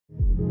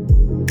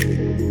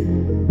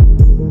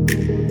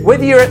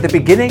Whether you're at the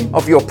beginning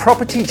of your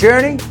property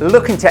journey,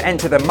 looking to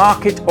enter the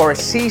market, or a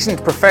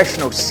seasoned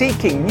professional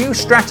seeking new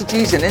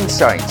strategies and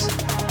insights,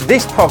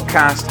 this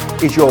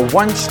podcast is your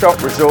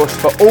one-stop resource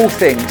for all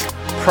things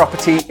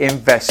property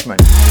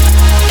investment.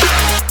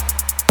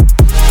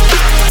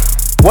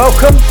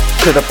 Welcome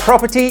to the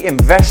Property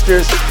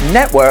Investors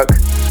Network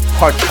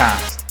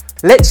podcast.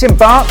 Let's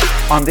embark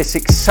on this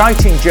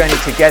exciting journey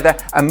together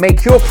and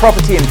make your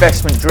property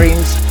investment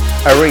dreams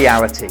a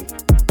reality.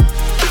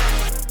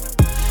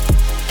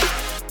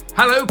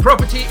 Hello,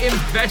 property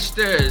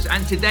investors,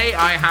 and today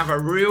I have a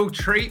real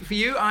treat for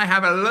you. I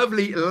have a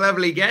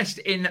lovely guest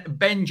in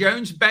Ben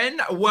Jones.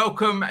 Ben,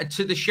 welcome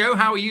to the show.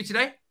 How are you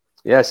today?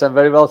 Yes, I'm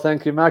very well,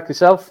 thank you, Mark.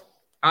 Yourself?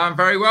 I'm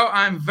very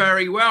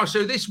well.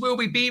 So this will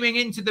be beaming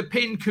into the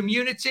PIN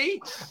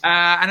community.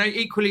 And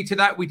equally to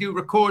that, we do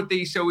record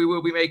these, so we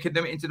will be making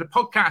them into the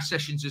podcast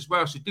sessions as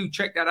well. So do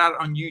check that out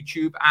on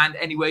YouTube and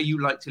anywhere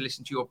you like to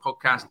listen to your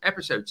podcast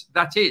episodes.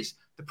 That is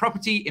the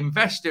Property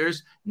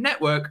Investors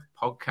Network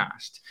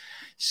podcast.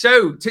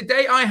 So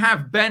today I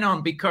have Ben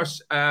on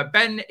because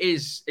Ben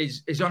is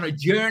on a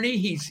journey.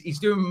 He's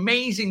doing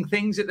amazing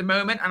things at the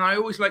moment, and I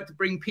always like to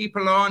bring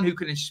people on who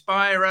can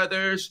inspire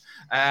others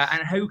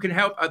and who can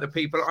help other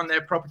people on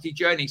their property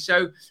journey.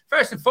 So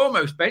first and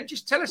foremost, Ben,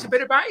 just tell us a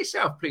bit about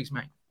yourself, please,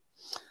 mate.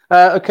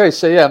 Okay,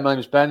 so yeah, my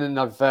name's Ben, and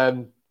I've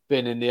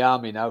been in the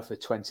army now for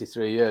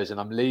 23 years, and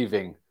I'm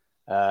leaving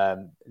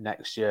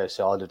next year,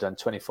 so I'll have done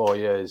 24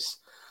 years.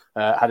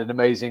 Had an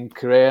amazing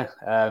career,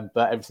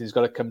 but everything's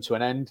got to come to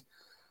an end.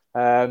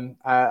 And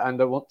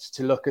I wanted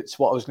to look at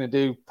what I was going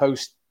to do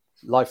post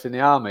life in the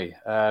army.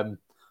 I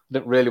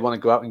didn't really want to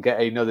go out and get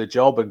another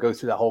job and go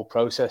through that whole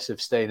process of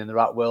staying in the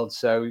rat world.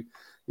 So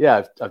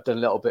yeah, I've done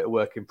a little bit of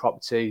work in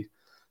property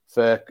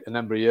for a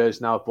number of years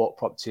now. I've bought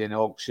property in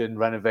auction,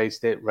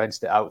 renovated it,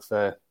 rented it out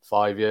for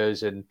 5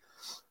 years, and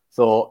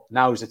thought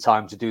now's the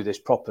time to do this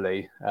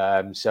properly.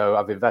 So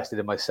I've invested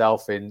in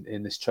myself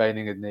in this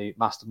training in the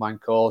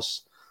mastermind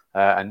course.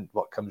 And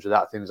what comes with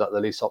that, things like the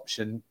lease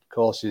option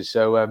courses.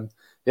 So,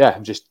 yeah,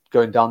 I'm just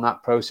going down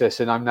that process,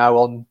 and I'm now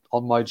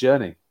on my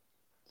journey.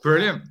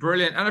 Brilliant.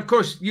 And of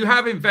course, you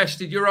have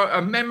invested. You're a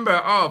member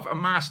of a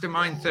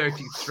Mastermind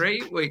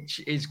 33, which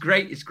is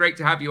great. It's great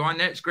to have you on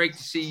there. It's great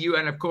to see you.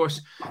 And of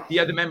course, the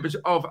other members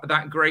of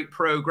that great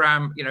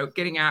program,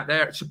 getting out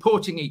there,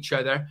 supporting each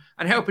other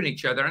and helping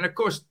each other. And of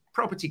course,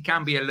 property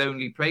can be a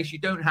lonely place. You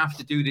don't have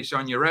to do this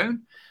on your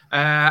own.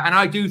 And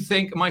I do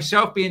think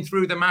myself, being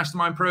through the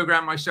mastermind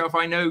program myself,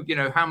 I know,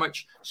 how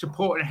much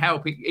support and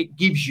help it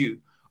gives you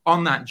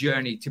on that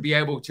journey to be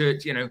able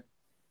to,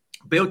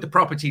 build the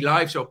property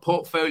lives or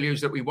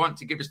portfolios that we want,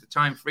 to give us the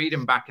time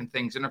freedom back and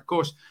things. And of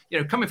course,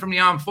 coming from the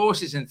armed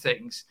forces and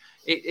things,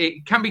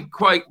 it can be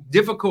quite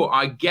difficult,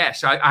 I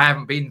guess. I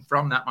haven't been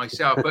from that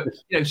myself, but,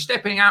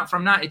 stepping out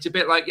from that, it's a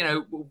bit like,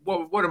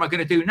 what am I going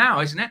to do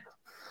now, isn't it?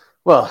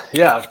 Well,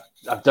 yeah,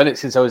 I've done it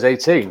since I was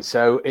 18,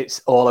 so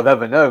it's all I've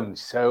ever known.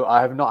 So I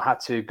have not had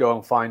to go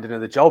and find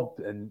another job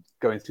and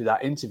going through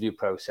that interview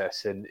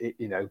process. And,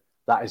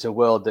 that is a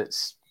world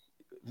that's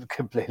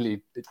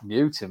completely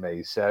new to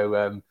me.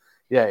 So,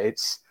 yeah,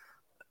 it's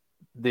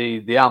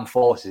the armed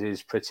forces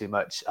is pretty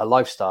much a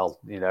lifestyle,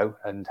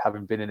 and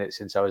having been in it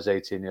since I was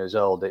 18 years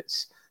old,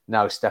 it's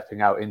now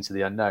stepping out into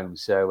the unknown.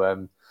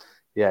 So,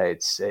 yeah,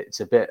 it's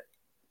a bit,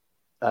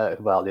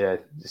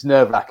 it's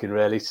nerve-wracking,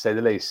 really, to say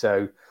the least.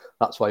 So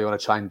that's why you want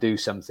to try and do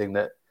something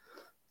that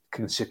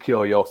can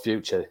secure your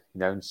future,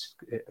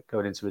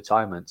 going into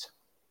retirement.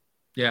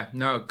 Yeah,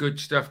 no, good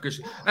stuff.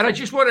 And I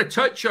just want to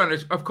touch on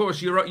it. Of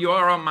course, you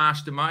are on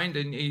Mastermind,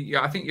 and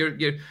I think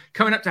you're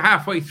coming up to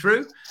halfway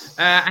through.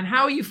 And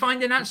how are you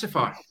finding that so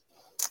far?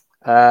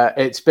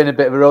 It's been a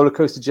bit of a roller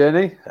coaster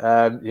journey.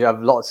 You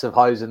have lots of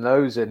highs and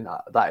lows, and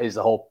that is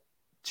the whole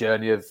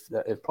journey of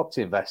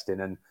property investing.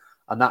 And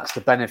that's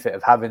the benefit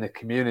of having a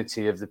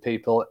community of the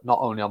people, not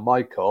only on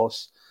my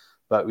course,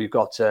 but we've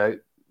got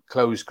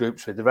closed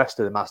groups with the rest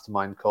of the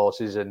mastermind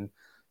courses, and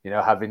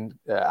having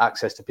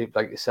access to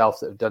people like yourself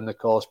that have done the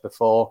course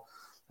before,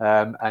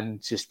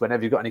 and just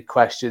whenever you've got any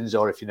questions,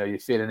 or if you're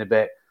feeling a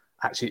bit,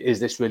 actually, is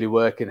this really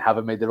working? Have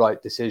I made the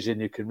right decision?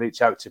 You can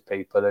reach out to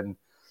people, and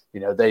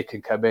they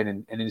can come in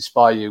and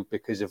inspire you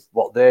because of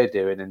what they're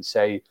doing, and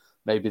say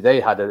maybe they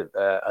had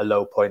a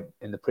low point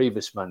in the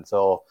previous month,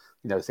 or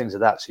things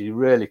like that. So you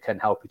really can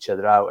help each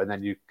other out, and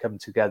then you come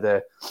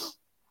together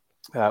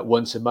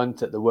once a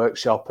month at the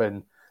workshop,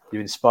 and you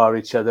inspire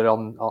each other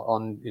on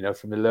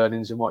from the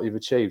learnings and what you've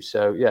achieved.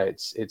 So yeah,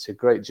 it's a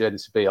great journey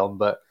to be on,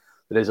 but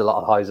there is a lot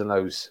of highs and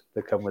lows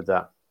that come with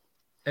that.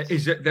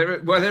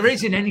 There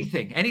isn't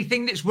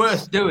anything that's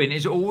worth doing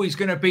is always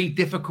going to be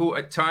difficult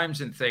at times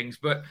and things,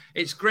 but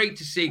it's great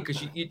to see,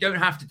 because you don't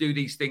have to do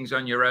these things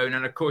on your own.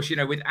 And of course,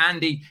 with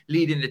Andy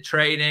leading the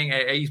training,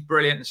 he's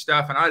brilliant and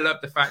stuff. And I love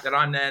the fact that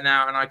I'm there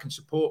now and I can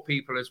support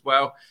people as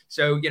well.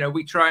 So,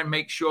 we try and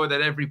make sure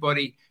that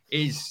everybody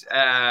is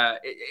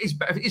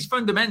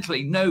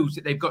fundamentally knows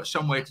that they've got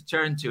somewhere to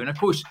turn to. And of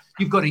course,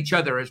 you've got each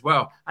other as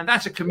well. And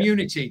that's a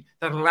community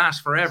that'll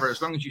last forever.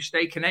 As long as you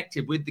stay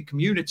connected with the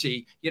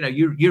community,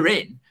 you're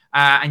in,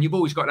 and you've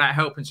always got that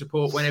help and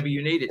support whenever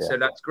you need it. Yeah. So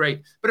that's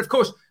great. But of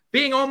course,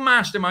 being on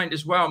Mastermind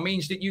as well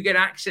means that you get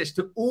access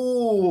to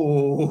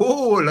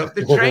all of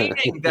the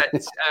training that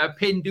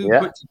Pindu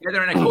put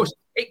together. And of course,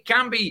 it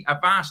can be a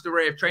vast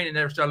array of training.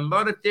 There's a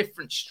lot of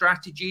different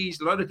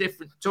strategies, a lot of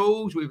different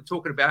tools. We were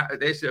talking about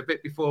this a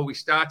bit before we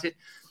started,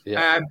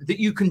 that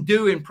you can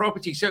do in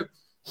property. So,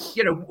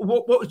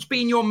 what's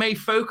been your main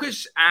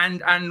focus,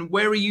 and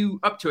where are you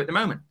up to at the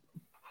moment?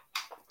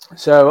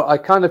 So I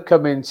kind of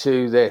come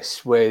into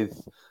this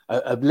with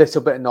a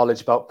little bit of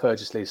knowledge about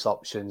purchase lease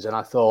options. And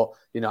I thought,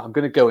 I'm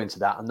going to go into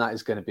that, and that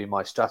is going to be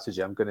my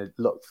strategy. I'm going to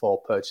look for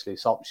purchase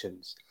lease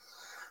options.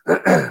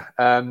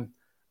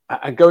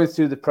 And going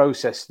through the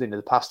process,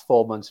 the past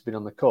 4 months I've been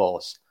on the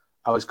course,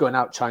 I was going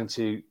out trying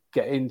to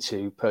get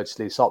into purchase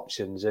lease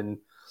options. And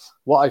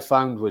what I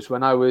found was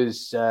when I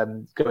was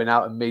going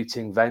out and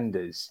meeting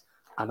vendors,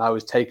 and I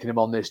was taking them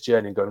on this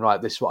journey and going,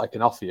 right, this is what I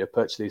can offer you, a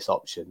purchase lease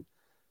option.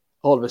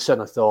 All of a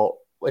sudden I thought,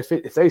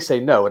 if they say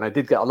no, and I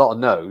did get a lot of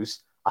no's,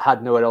 I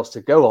had nowhere else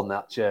to go on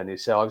that journey.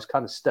 So I was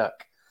kind of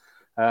stuck.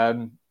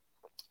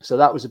 So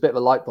that was a bit of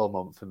a light bulb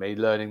moment for me,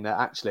 learning that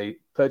actually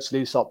purchase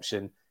lease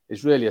option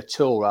is really a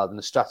tool rather than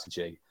a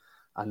strategy,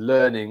 and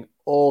learning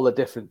all the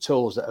different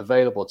tools that are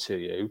available to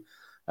you,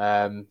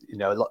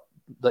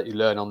 that you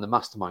learn on the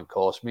Mastermind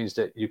course means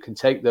that you can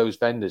take those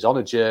vendors on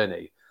a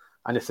journey.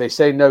 And if they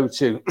say no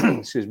to,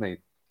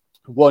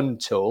 one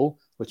tool,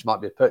 which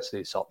might be a purchase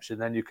lease option,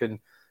 then you can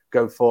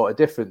go for a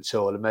different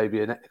tool, and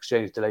maybe an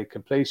exchange delayed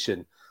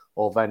completion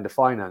or vendor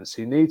finance.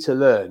 You need to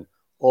learn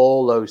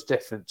all those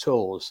different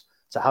tools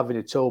to have in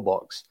your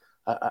toolbox.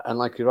 And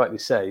like you rightly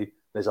say,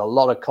 there's a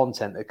lot of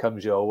content that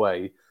comes your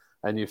way,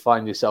 and you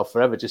find yourself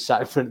forever just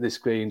sat in front of the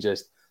screen,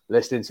 just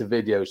listening to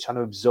videos, trying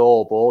to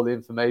absorb all the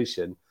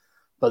information.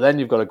 But then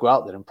you've got to go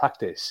out there and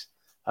practice.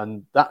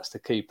 And that's the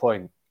key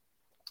point.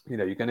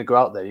 You're going to go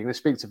out there, you're going to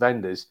speak to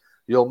vendors,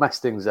 you'll mess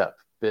things up.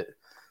 But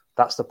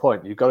that's the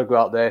point. You've got to go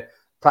out there,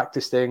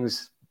 practice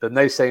things. Then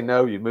they say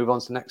no, you move on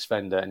to the next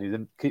vendor, and you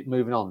then keep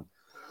moving on.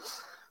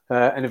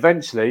 And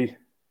eventually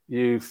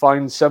you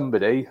find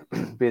somebody,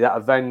 be that a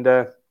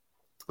vendor,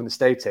 an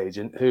estate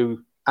agent,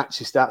 who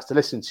actually starts to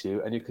listen to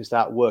you, and you can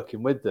start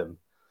working with them.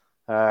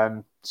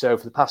 So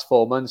for the past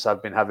 4 months,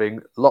 I've been having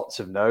lots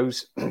of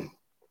no's.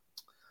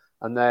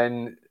 And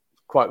then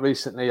quite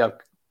recently, I've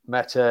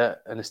met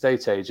an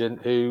estate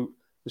agent who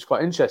was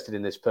quite interested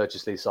in this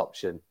purchase lease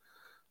option.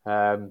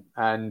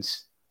 And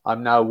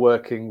I'm now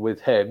working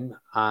with him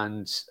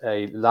and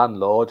a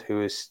landlord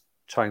who is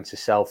trying to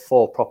sell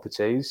 4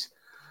 properties.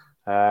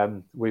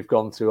 We've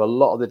gone through a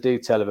lot of the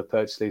detail of a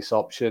purchase lease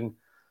option,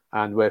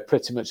 and we're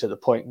pretty much at the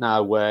point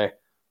now where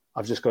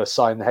I've just got to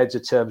sign the heads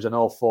of terms on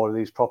all 4 of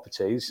these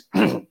properties.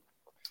 And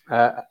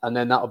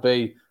then that'll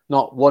be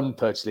not 1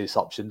 purchase lease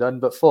option done,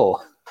 but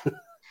 4.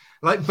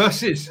 Like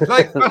buses,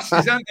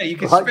 aren't they? You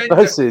can like spend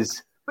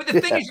buses. But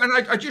the thing is, and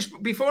I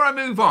just, before I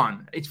move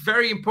on, it's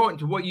very important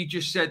to what you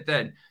just said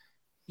then.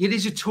 It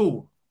is a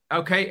tool.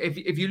 Okay,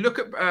 if you look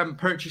at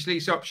purchase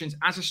lease options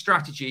as a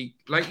strategy,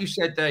 like you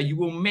said there, you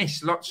will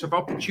miss lots of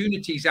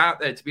opportunities out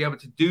there to be able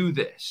to do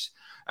this.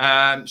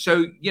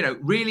 So,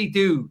 really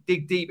do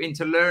dig deep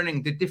into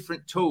learning the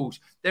different tools.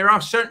 There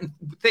are certain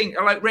things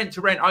like rent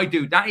to rent. I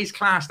do. That is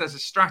classed as a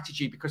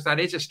strategy because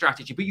that is a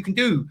strategy. But you can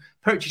do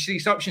purchase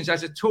lease options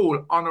as a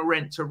tool on a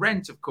rent to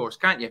rent, of course,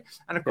 can't you?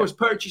 And of course,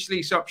 purchase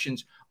lease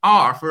options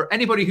are, for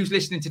anybody who's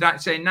listening to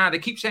that saying, they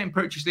keep saying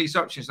purchase lease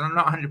options, and I'm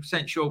not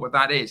 100% sure what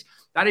that is.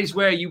 That is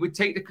where you would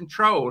take the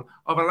control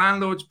of a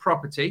landlord's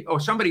property or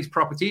somebody's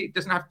property. It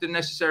doesn't have to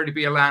necessarily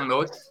be a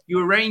landlord. You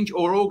arrange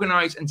or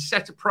organize and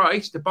set a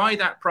price to buy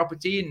that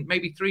property in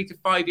maybe 3 to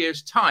 5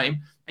 years'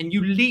 time, and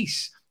you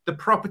lease the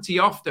property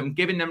off them,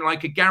 giving them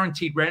like a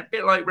guaranteed rent, a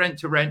bit like rent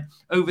to rent,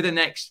 over the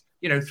next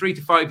 3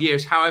 to 5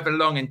 years, however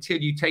long, until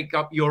you take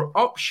up your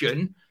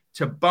option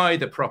to buy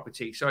the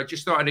property. So I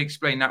just thought I'd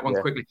explain that one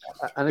quickly.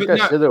 And I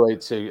guess the other way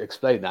to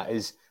explain that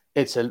is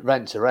it's a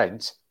rent to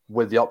rent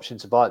with the option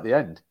to buy at the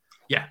end.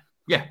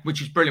 Yeah,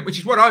 which is brilliant, which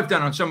is what I've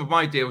done on some of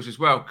my deals as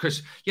well.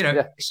 Because,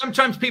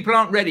 sometimes people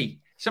aren't ready.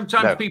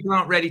 Sometimes people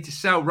aren't ready to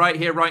sell right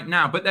here, right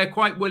now, but they're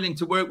quite willing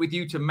to work with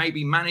you to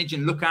maybe manage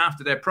and look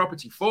after their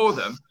property for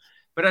them.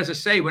 But as I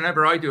say,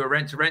 whenever I do a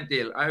rent to rent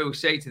deal, I always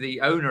say to the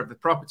owner of the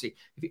property,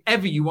 if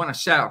ever you want to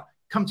sell,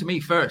 come to me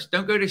first.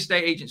 Don't go to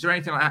estate agents or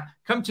anything like that.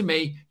 Come to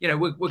me.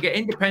 We'll get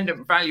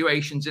independent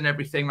valuations and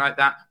everything like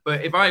that.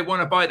 But if I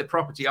want to buy the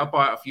property, I'll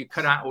buy it off you,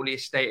 cut out all the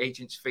estate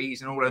agents'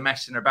 fees and all the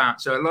messing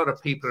about. So a lot of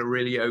people are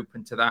really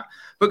open to that.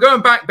 But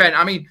going back, Ben,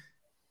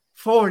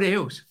 4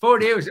 deals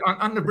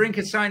on the brink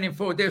of signing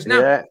 4 deals.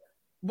 Now,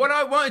 what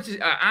I wanted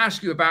to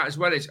ask you about as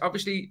well is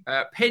obviously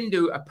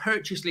Pindu, a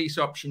purchase lease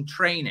option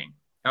training.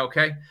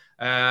 Okay.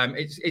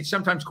 It's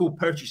sometimes called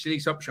purchase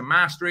lease option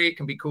mastery. It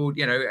can be called,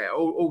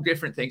 all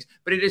different things,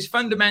 but it is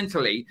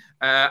fundamentally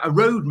a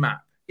roadmap.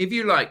 if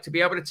you like, to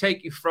be able to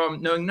take you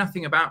from knowing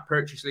nothing about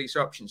purchase lease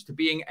options to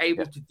being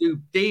able to do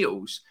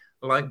deals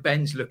like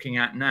Ben's looking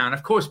at now. And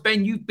of course,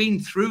 Ben, you've been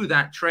through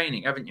that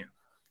training, haven't you?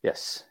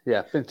 Yes.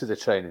 Yeah, been to the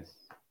training.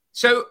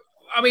 So,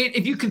 I mean,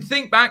 if you can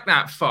think back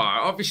that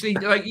far, obviously,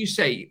 like you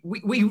say,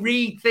 we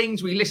read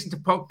things, we listen to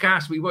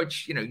podcasts, we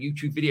watch,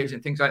 YouTube videos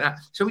and things like that.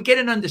 So we get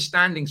an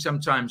understanding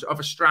sometimes of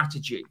a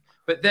strategy.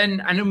 But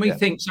then we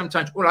think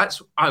sometimes, well,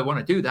 I want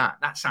to do that.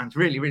 That sounds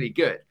really, really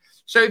good.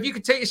 So if you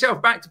could take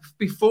yourself back to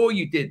before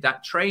you did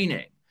that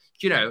training,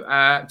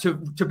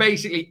 to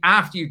basically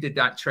after you did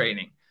that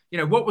training,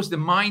 what was the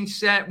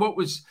mindset? What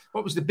was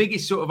the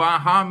biggest sort of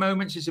aha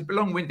moments? It's a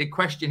long-winded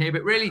question here,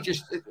 but really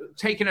just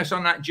taking us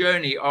on that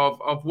journey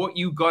of what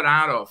you got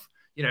out of,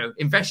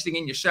 investing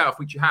in yourself,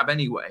 which you have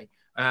anyway,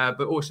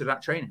 but also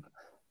that training.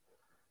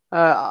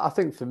 I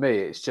think for me,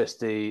 it's just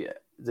the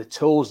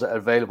tools that are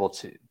available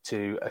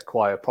to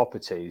acquire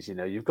properties.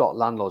 You've got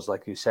landlords,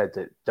 like you said,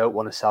 that don't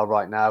want to sell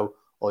right now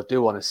or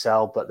do want to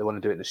sell, but they want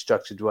to do it in a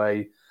structured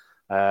way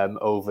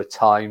over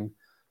time.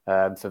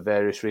 For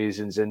various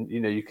reasons, and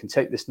you can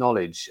take this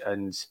knowledge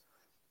and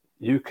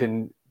you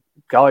can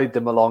guide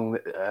them along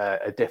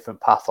a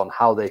different path on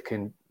how they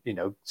can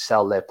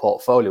sell their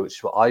portfolio, which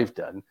is what I've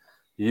done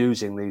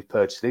using these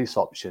purchase lease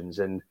options.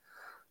 And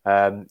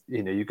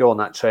you go on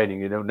that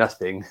training,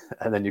 nothing,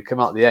 and then you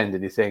come out at the end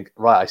and you think,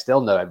 right, I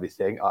still know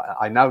everything.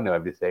 I now know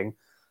everything,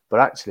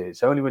 but actually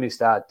it's only when you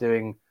start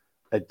doing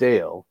a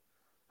deal,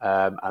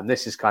 and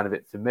this is kind of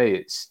it for me,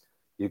 it's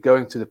you're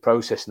going through the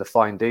process in the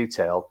fine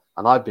detail.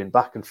 And I've been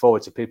back and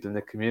forward to people in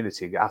the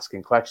community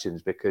asking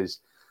questions because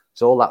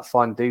it's all that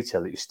fine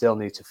detail that you still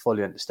need to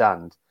fully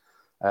understand.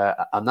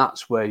 And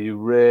that's where you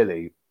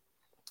really,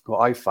 what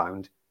I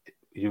found,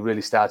 you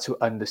really start to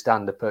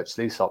understand the purchase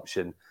lease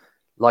option.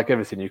 Like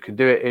everything, you can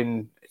do it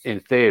in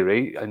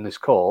theory in this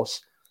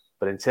course,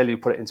 but until you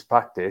put it into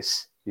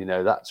practice,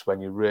 that's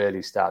when you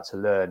really start to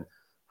learn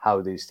how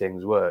these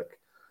things work.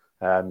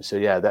 So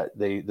yeah, that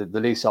the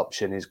lease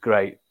option is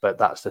great, but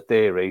that's the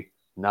theory.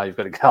 Now you've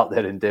got to get out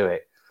there and do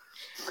it.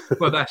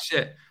 Well, that's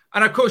it.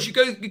 And of course, you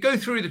go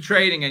through the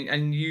training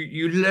and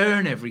you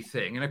learn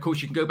everything. And of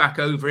course, you can go back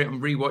over it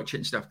and rewatch it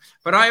and stuff.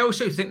 But I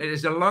also think that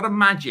there's a lot of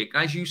magic,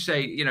 as you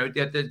say,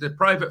 the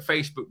private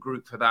Facebook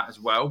group for that as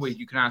well, where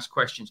you can ask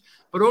questions,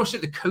 but also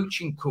the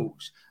coaching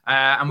calls.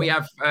 And we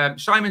have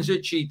Simon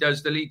Zucchi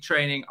does the lead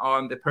training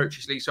on the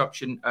purchase lease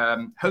option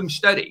home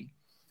study.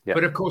 Yep.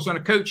 But of course, on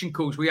the coaching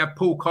calls, we have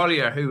Paul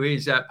Collier, who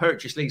is a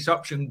purchase lease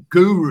option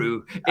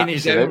guru in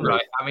his own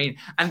right. I mean,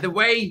 and the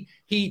way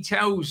he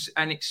tells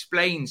and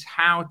explains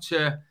how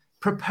to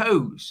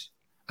propose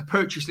a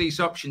purchase lease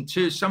option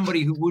to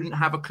somebody who wouldn't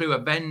have a clue, a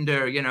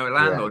vendor, a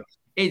landlord,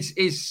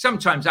 is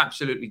sometimes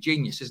absolutely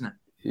genius, isn't it?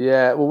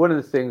 Yeah. Well, one of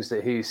the things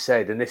that he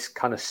said, and this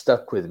kind of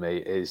stuck with me,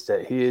 is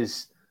that he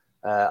is,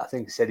 I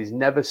think he said he's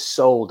never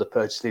sold a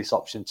purchase lease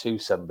option to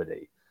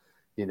somebody.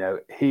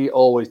 He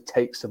always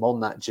takes them on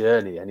that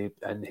journey,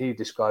 and he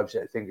describes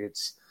it. I think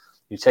it's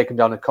you take them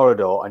down a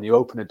corridor and you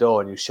open a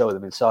door and you show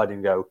them inside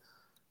and go,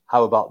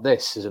 "How about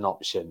this as an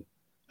option?"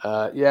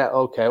 Yeah,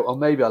 okay. Well,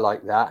 maybe I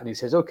like that. And he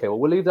says, "Okay, well,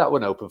 we'll leave that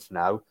one open for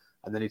now."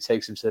 And then he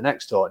takes them to the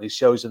next door and he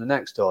shows them the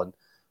next door. And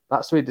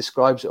that's the way he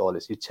describes it all.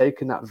 Is you're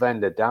taking that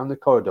vendor down the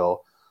corridor,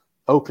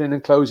 opening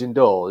and closing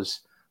doors.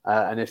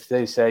 And if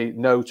they say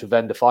no to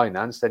vendor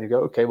finance, then you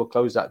go, "Okay, we'll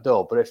close that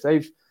door." But if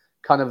they've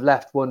kind of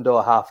left one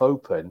door half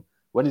open,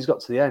 when he's got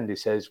to the end, he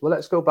says, "Well,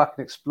 let's go back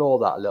and explore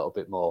that a little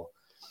bit more."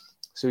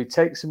 So he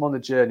takes them on the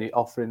journey,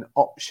 offering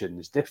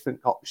options, different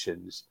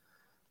options,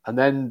 and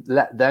then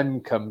let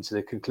them come to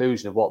the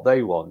conclusion of what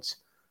they want.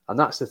 And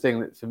that's the thing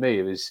that for me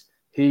is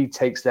he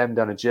takes them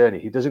down a journey.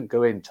 He doesn't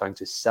go in trying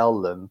to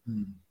sell them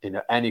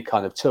any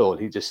kind of tool.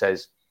 He just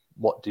says,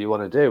 "What do you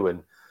want to do?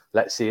 And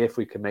let's see if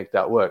we can make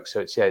that work." So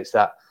it's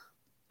that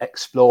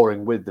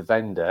exploring with the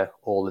vendor,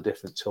 all the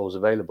different tools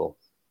available.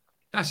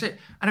 That's it.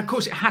 And of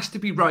course, it has to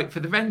be right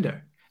for the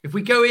vendor. If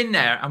we go in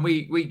there and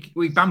we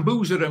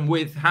bamboozle them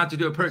with how to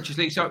do a purchase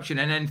lease option,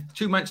 and then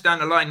 2 months down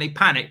the line, they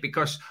panic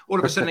because all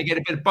of a sudden they get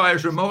a bit of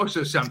buyer's remorse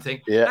or something,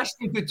 that's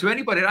not good to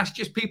anybody. That's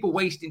just people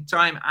wasting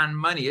time and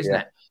money, isn't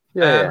it?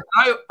 Yeah.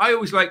 I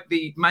always like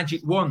the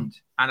magic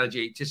wand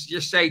analogy to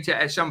just say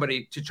to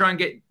somebody to try and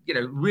get,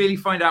 really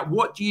find out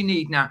what do you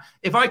need now.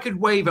 If I could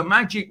wave a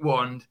magic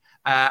wand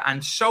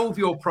and solve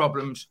your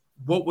problems,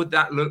 what would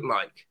that look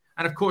like?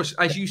 And of course,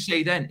 as you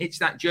say, then it's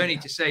that journey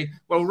to say,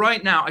 well,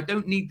 right now, I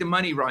don't need the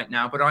money right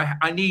now, but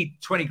I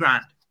need 20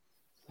 grand,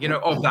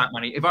 of that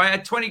money. If I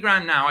had 20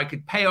 grand now, I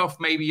could pay off.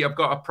 Maybe I've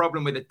got a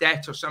problem with a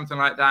debt or something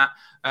like that.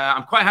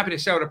 I'm quite happy to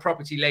sell the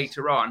property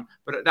later on,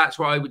 but that's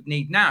what I would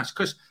need now.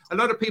 Because a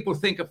lot of people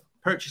think of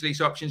purchase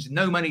lease options,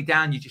 no money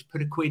down, you just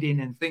put a quid in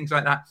and things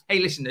like that. Hey,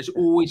 listen, there's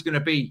always going to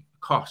be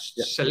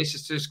costs,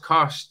 solicitors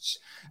costs,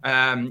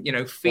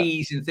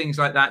 fees and things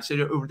like that. So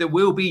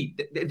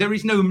there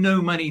is no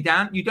money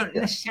down. You don't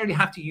necessarily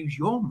have to use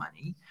your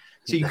money.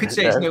 So you could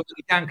say it's no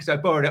money down because I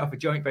borrowed it off a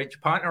joint venture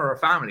partner or a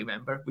family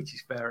member, which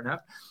is fair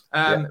enough.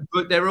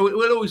 But there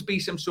will always be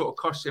some sort of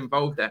costs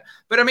involved there.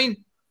 But I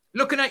mean,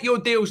 looking at your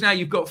deals now,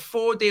 you've got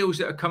 4 deals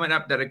that are coming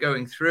up that are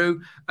going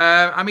through.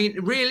 I mean,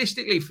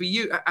 realistically for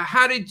you,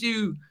 how did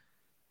you,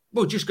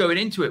 well, just going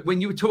into it,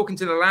 when you were talking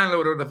to the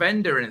landlord or the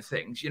vendor and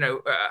things,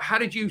 how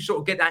did you sort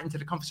of get that into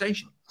the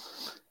conversation?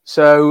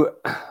 So,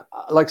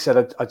 like I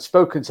said, I'd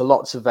spoken to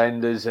lots of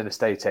vendors and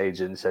estate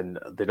agents, and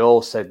they'd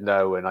all said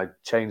no. And I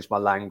changed my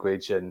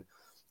language and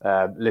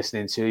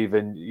listening to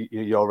even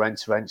your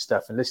rent-to-rent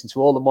stuff and listening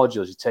to all the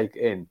modules you take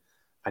in,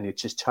 and you're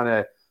just trying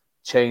to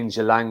change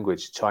your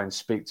language to try and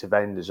speak to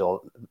vendors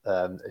or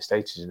estate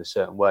agents in a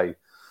certain way.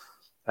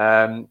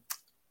 And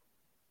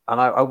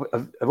I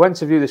went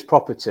to view this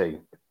property.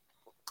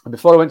 And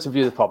before I went to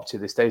view the property,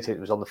 the estate agent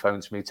was on the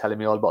phone to me telling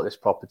me all about this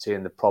property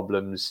and the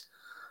problems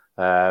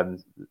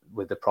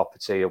with the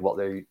property and what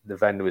the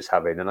vendor was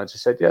having. And I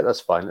just said, yeah, that's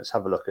fine. Let's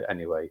have a look at it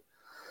anyway.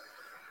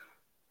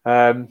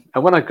 And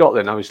when I got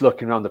there and I was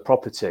looking around the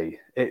property,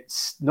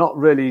 it's not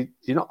really,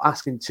 you're not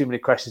asking too many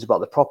questions about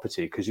the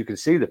property because you can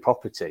see the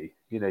property.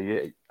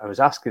 I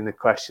was asking the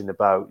question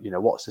about,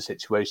 what's the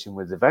situation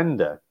with the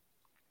vendor?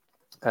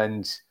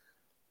 And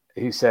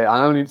he said,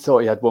 I only thought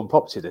he had one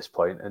property at this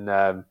point.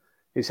 And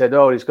he said,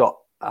 oh, he's got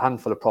a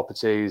handful of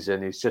properties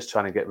and he's just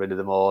trying to get rid of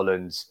them all.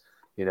 And,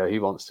 he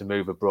wants to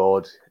move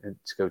abroad and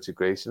to go to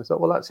Greece. And I thought,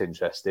 well, that's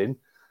interesting.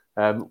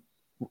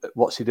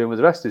 What's he doing with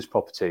the rest of his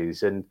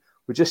properties? And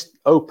we just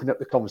opened up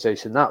the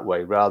conversation that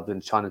way rather than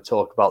trying to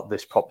talk about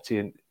this property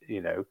and,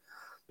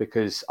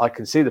 because I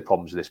can see the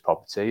problems with this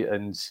property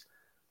and,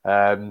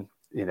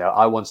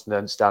 I wanted to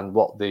understand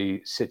what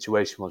the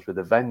situation was with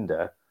the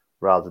vendor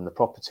rather than the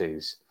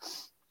properties.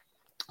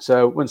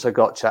 So once I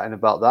got chatting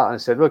about that, I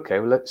said, okay,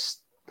 well,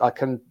 I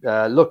can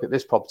look at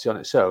this property on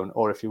its own,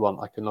 or if you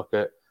want, I can look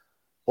at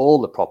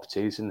all the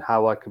properties and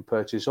how I can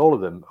purchase all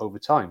of them over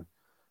time.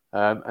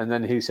 And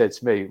then he said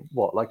to me,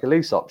 what, like a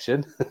lease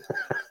option?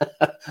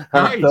 And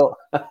I thought,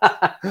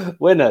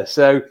 winner.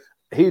 So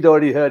he'd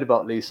already heard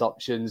about lease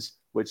options,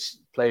 which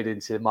played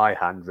into my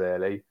hand,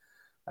 really.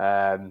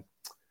 And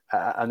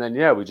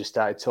then, we just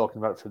started talking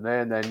about it from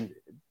there.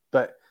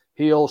 But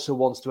he also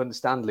wants to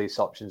understand lease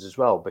options as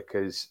well,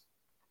 because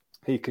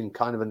he can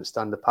kind of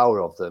understand the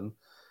power of them.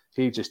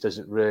 He just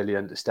doesn't really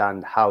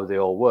understand how they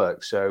all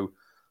work. So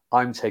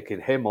I'm taking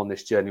him on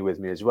this journey with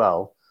me as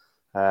well.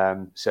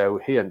 So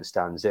he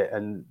understands it.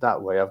 And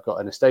that way I've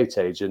got an estate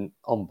agent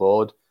on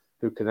board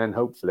who can then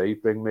hopefully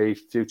bring me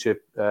future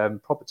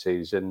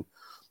properties. And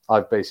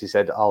I've basically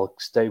said I'll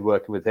stay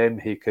working with him.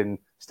 He can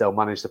still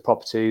manage the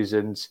properties,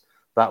 and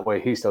that way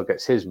he still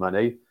gets his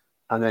money.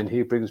 And then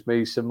he brings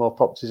me some more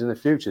properties in the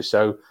future.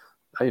 So,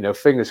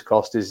 fingers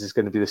crossed, this is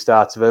going to be the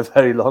start of a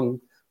very long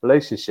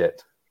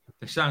relationship.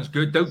 That sounds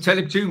good. Don't tell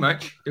him too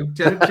much. Don't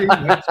tell him too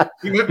much.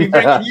 He won't be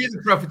bringing you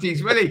the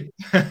properties, will he?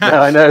 No,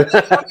 I know.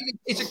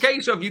 It's a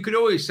case of, you could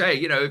always say,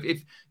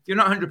 if you're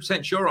not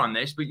 100% sure on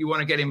this, but you want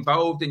to get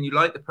involved and you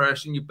like the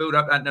person, you build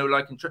up that know,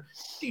 like, and trust.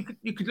 You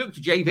could look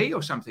to JV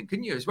or something,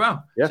 couldn't you, as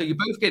well? Yeah. So you're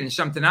both getting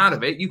something out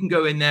of it. You can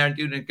go in there and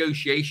do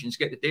negotiations,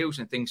 get the deals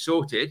and things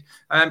sorted,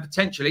 and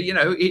potentially,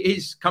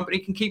 his company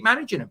can keep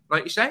managing them,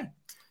 like you say.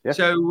 Yeah.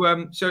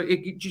 So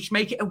it just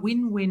make it a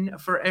win-win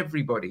for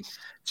everybody.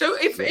 So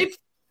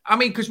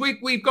because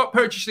we've got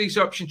purchase lease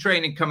option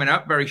training coming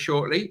up very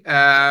shortly.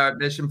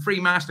 There's some free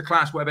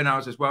masterclass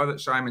webinars as well that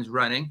Simon's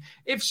running.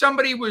 If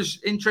somebody was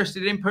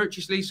interested in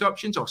purchase lease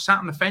options or sat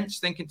on the fence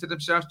thinking to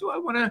themselves, do I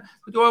want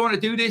to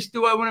do this?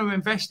 Do I want to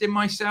invest in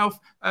myself?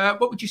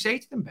 What would you say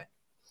to them, Ben?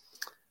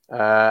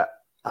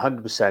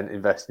 100%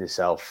 invest in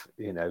yourself.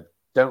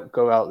 Don't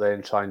go out there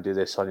and try and do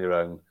this on your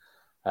own.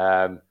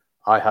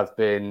 I have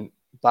been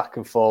back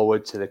and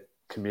forward to the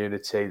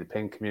community, the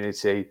PIN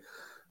community,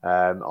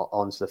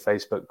 onto the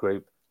Facebook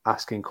group,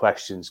 asking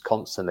questions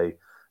constantly.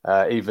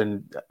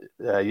 Even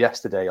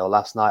yesterday or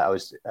last night, I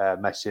was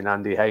messaging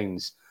Andy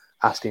Haynes,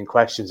 asking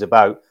questions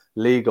about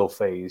legal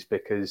fees,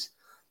 because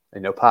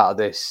part of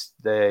this,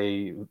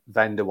 the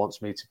vendor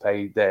wants me to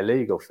pay their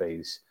legal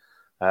fees.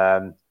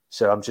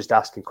 So I'm just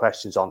asking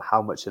questions on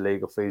how much the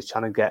legal fees,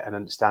 trying to get an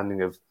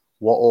understanding of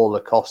what all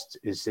the cost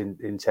is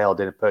entailed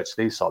in a purchase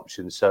lease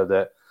option, so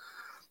that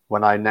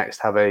when I next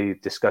have a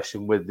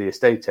discussion with the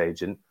estate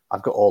agent,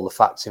 I've got all the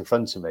facts in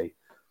front of me.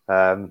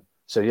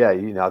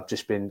 I've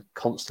just been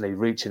constantly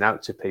reaching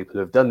out to people who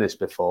have done this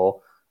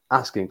before,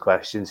 asking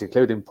questions,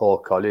 including Paul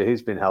Collier.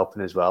 He's been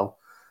helping as well,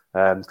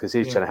 because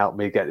he's trying to help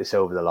me get this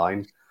over the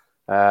line.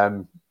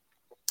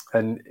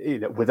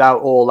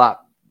 Without all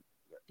that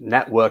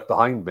network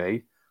behind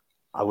me,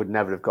 I would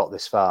never have got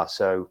this far.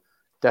 So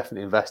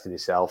definitely invest in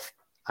yourself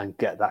and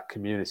get that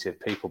community of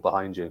people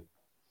behind you.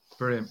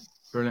 Brilliant.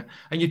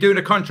 And you're doing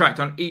a contract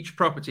on each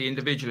property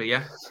individually,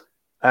 yeah?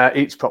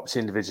 Each property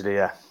individually,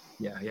 yeah.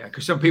 Yeah.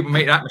 Because some people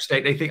make that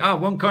mistake. They think,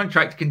 one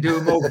contract can do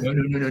them all.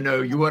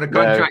 No. You want a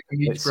contract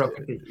on each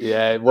property.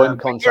 Yeah, one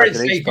contract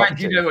on each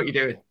property. You know what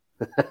you're doing.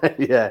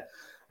 Yeah.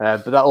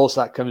 But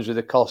that comes with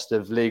the cost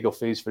of legal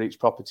fees for each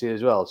property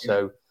as well.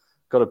 So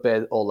got to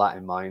bear all that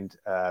in mind.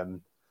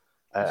 Sounds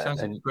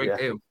like a great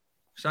deal.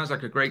 Sounds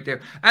like a great deal.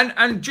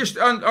 And just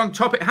on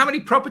topic, how many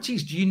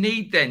properties do you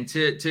need then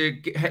to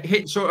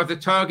hit sort of the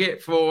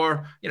target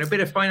for, a bit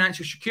of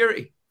financial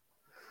security?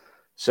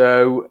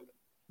 So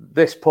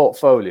this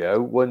portfolio,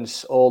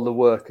 once all the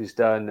work is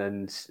done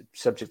and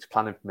subject to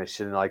planning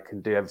permission, and I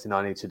can do everything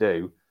I need to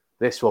do,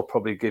 this will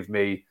probably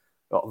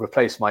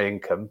replace my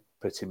income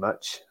pretty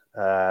much.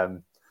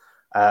 And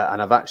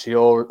I've actually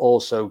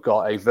also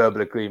got a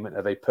verbal agreement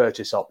of a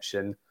purchase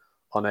option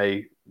on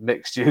a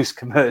mixed-use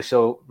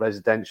commercial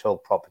residential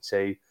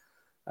property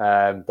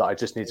that I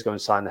just need to go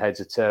and sign the heads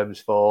of terms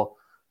for.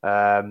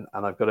 And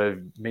I've got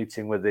a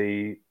meeting with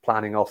the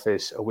planning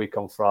office a week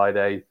on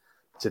Friday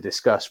to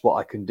discuss what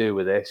I can do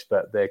with this,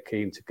 but they're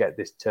keen to get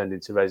this turned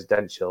into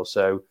residential.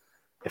 So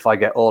if I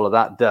get all of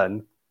that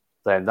done,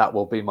 then that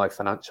will be my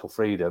financial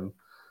freedom.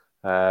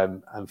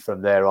 And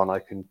from there on, I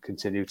can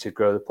continue to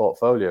grow the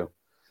portfolio.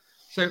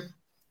 So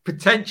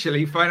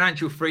potentially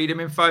financial freedom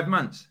in 5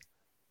 months?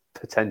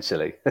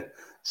 Potentially.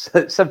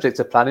 Subject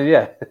to planning,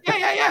 yeah.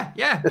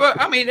 Yeah.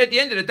 But I mean, at the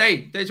end of the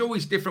day, there's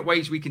always different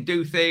ways we can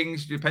do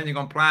things, depending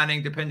on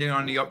planning, depending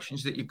on the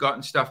options that you've got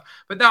and stuff.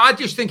 But no, I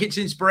just think it's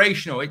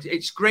inspirational.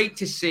 It's great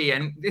to see.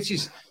 And this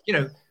is,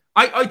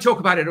 I talk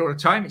about it all the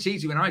time. It's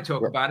easy when I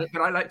talk about it,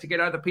 but I like to get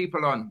other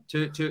people on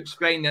to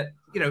explain that,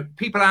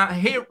 people out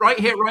here,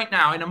 right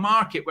now in a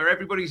market where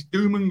everybody's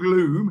doom and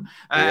gloom,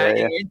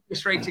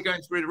 interest rates are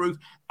going through the roof.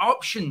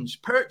 Options,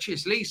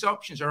 purchase, lease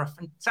options are a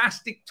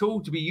fantastic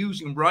tool to be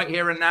using right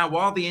here and now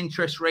while the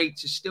interest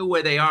rates are still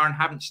where they are and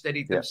haven't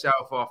steadied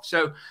themselves off.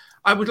 So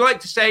I would like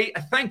to say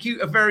thank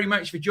you very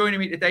much for joining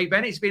me today,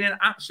 Ben. It's been an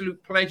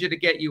absolute pleasure to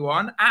get you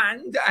on.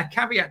 And a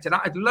caveat to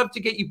that, I'd love to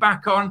get you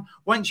back on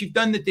once you've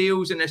done the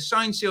deals and they're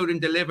signed, sealed and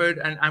delivered,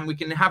 and we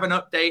can have an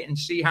update and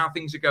see how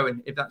things are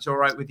going, if that's all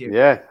right with you.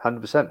 Yeah,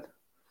 100%.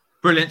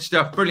 Brilliant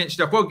stuff. Well,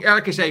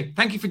 like I say,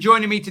 thank you for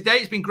joining me today.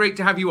 It's been great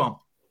to have you on.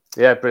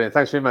 Yeah, brilliant.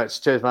 Thanks very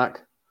much. Cheers,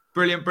 Mark.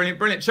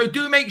 Brilliant. So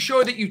do make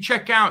sure that you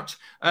check out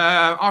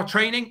our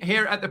training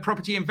here at the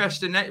Property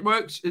Investor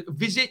Networks.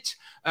 Visit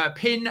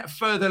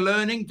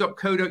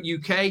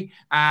pinfurtherlearning.co.uk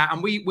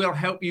and we will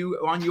help you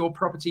on your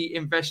property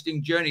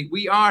investing journey.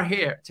 We are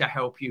here to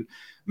help you.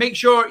 Make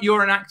sure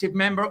you're an active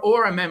member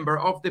or a member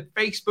of the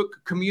Facebook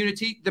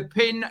community, the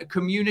PIN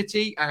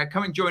community.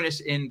 Come and join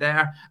us in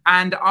there.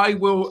 And I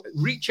will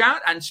reach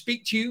out and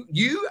speak to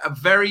you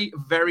very,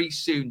 very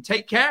soon.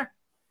 Take care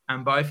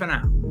and bye for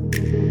now.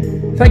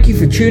 Thank you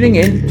for tuning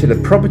in to the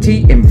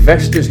Property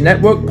Investors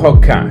Network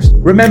podcast.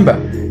 Remember,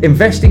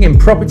 investing in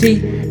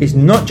property is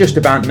not just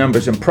about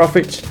numbers and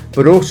profits,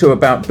 but also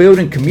about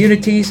building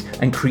communities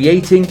and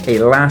creating a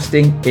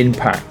lasting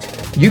impact.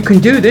 You can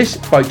do this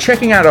by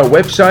checking out our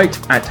website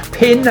at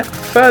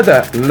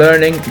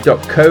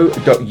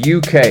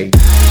pinfurtherlearning.co.uk.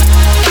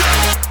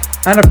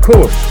 And of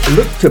course,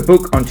 look to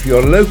book onto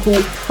your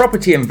local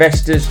Property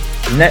Investors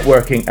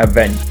Networking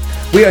event.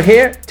 We are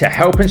here to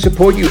help and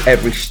support you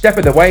every step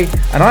of the way,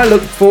 and I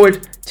look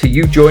forward to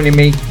you joining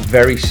me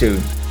very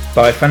soon.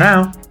 Bye for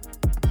now.